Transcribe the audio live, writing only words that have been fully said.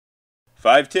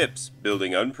5 tips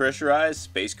building unpressurized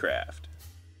spacecraft.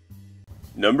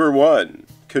 Number 1.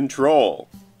 Control.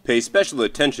 Pay special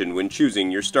attention when choosing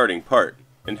your starting part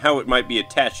and how it might be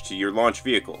attached to your launch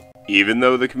vehicle. Even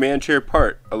though the command chair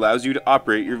part allows you to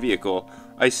operate your vehicle,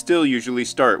 I still usually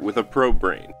start with a probe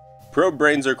brain. Probe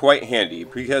brains are quite handy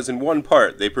because in one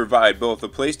part they provide both a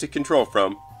place to control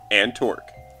from and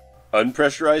torque.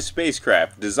 Unpressurized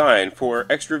spacecraft designed for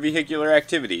extravehicular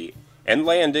activity and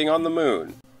landing on the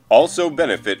moon also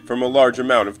benefit from a large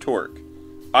amount of torque.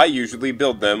 I usually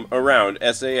build them around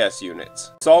SAS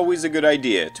units. It's always a good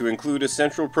idea to include a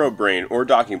central probe brain or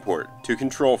docking port to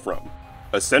control from.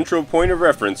 A central point of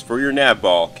reference for your nav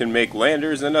ball can make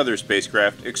landers and other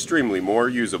spacecraft extremely more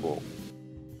usable.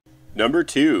 Number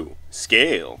 2.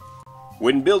 Scale.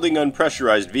 When building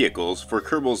unpressurized vehicles for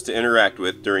Kerbals to interact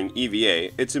with during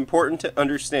EVA, it's important to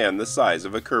understand the size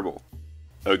of a Kerbal.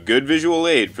 A good visual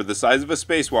aid for the size of a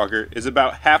spacewalker is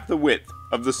about half the width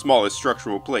of the smallest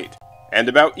structural plate, and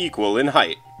about equal in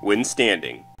height when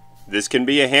standing. This can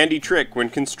be a handy trick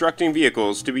when constructing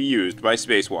vehicles to be used by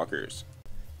spacewalkers.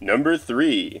 Number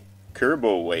 3.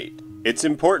 Kerbal Weight. It's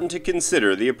important to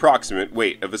consider the approximate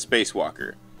weight of a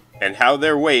spacewalker, and how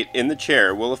their weight in the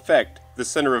chair will affect the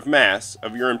center of mass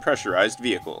of your unpressurized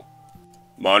vehicle.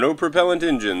 Monopropellant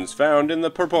engines found in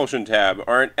the Propulsion tab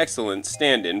are an excellent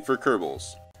stand-in for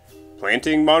Kerbals.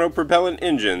 Planting monopropellant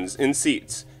engines in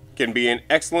seats can be an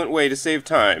excellent way to save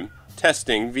time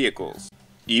testing vehicles.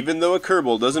 Even though a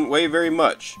Kerbal doesn't weigh very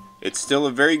much, it's still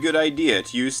a very good idea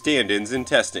to use stand-ins in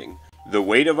testing. The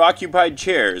weight of occupied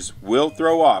chairs will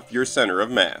throw off your center of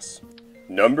mass.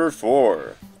 Number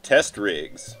 4. Test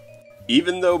rigs.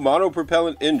 Even though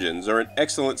monopropellant engines are an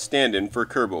excellent stand-in for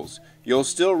Kerbals, you'll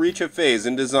still reach a phase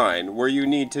in design where you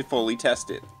need to fully test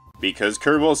it. Because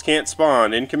Kerbals can't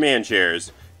spawn in command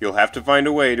chairs, you'll have to find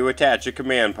a way to attach a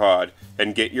command pod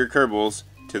and get your Kerbals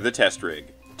to the test rig.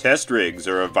 Test rigs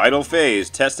are a vital phase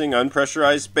testing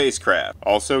unpressurized spacecraft.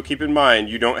 Also keep in mind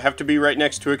you don't have to be right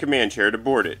next to a command chair to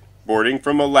board it. Boarding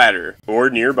from a ladder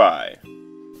or nearby.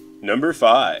 Number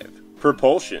 5.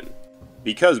 Propulsion.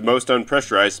 Because most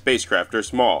unpressurized spacecraft are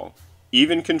small,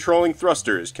 even controlling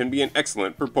thrusters can be an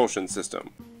excellent propulsion system.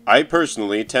 I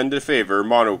personally tend to favor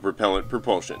monopropellant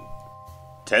propulsion.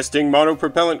 Testing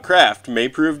monopropellant craft may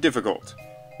prove difficult,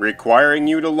 requiring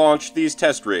you to launch these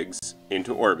test rigs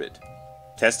into orbit.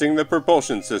 Testing the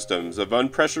propulsion systems of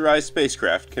unpressurized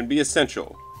spacecraft can be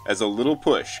essential, as a little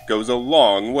push goes a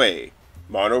long way.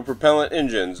 Monopropellant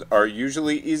engines are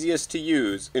usually easiest to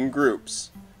use in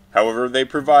groups. However, they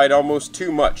provide almost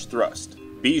too much thrust.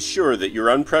 Be sure that your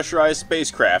unpressurized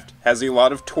spacecraft has a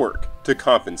lot of torque to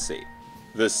compensate.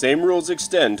 The same rules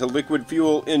extend to liquid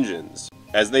fuel engines,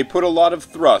 as they put a lot of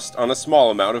thrust on a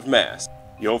small amount of mass.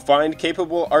 You'll find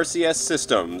capable RCS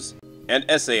systems and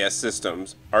SAS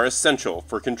systems are essential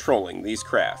for controlling these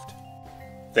craft.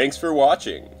 Thanks for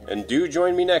watching, and do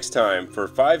join me next time for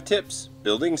 5 tips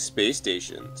building space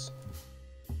stations.